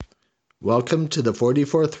Welcome to the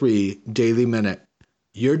 44.3 Daily Minute.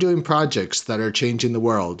 You're doing projects that are changing the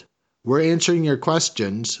world. We're answering your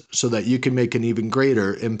questions so that you can make an even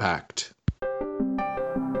greater impact.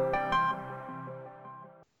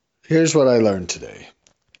 Here's what I learned today.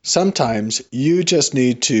 Sometimes you just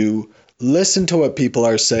need to listen to what people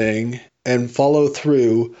are saying and follow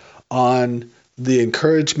through on the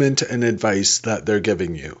encouragement and advice that they're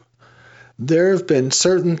giving you. There have been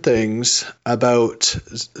certain things about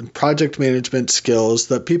project management skills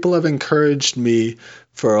that people have encouraged me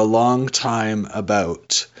for a long time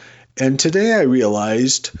about. And today I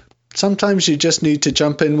realized sometimes you just need to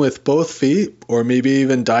jump in with both feet, or maybe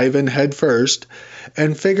even dive in head first,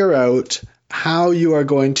 and figure out how you are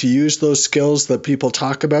going to use those skills that people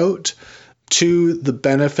talk about to the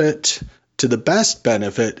best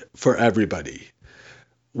benefit for everybody.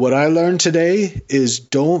 What I learned today is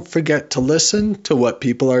don't forget to listen to what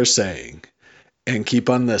people are saying and keep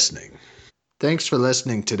on listening. Thanks for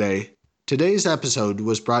listening today. Today's episode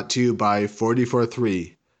was brought to you by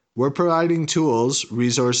 44.3. We're providing tools,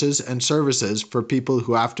 resources, and services for people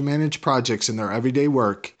who have to manage projects in their everyday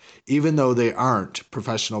work, even though they aren't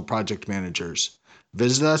professional project managers.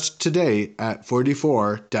 Visit us today at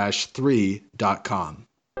 44-3.com.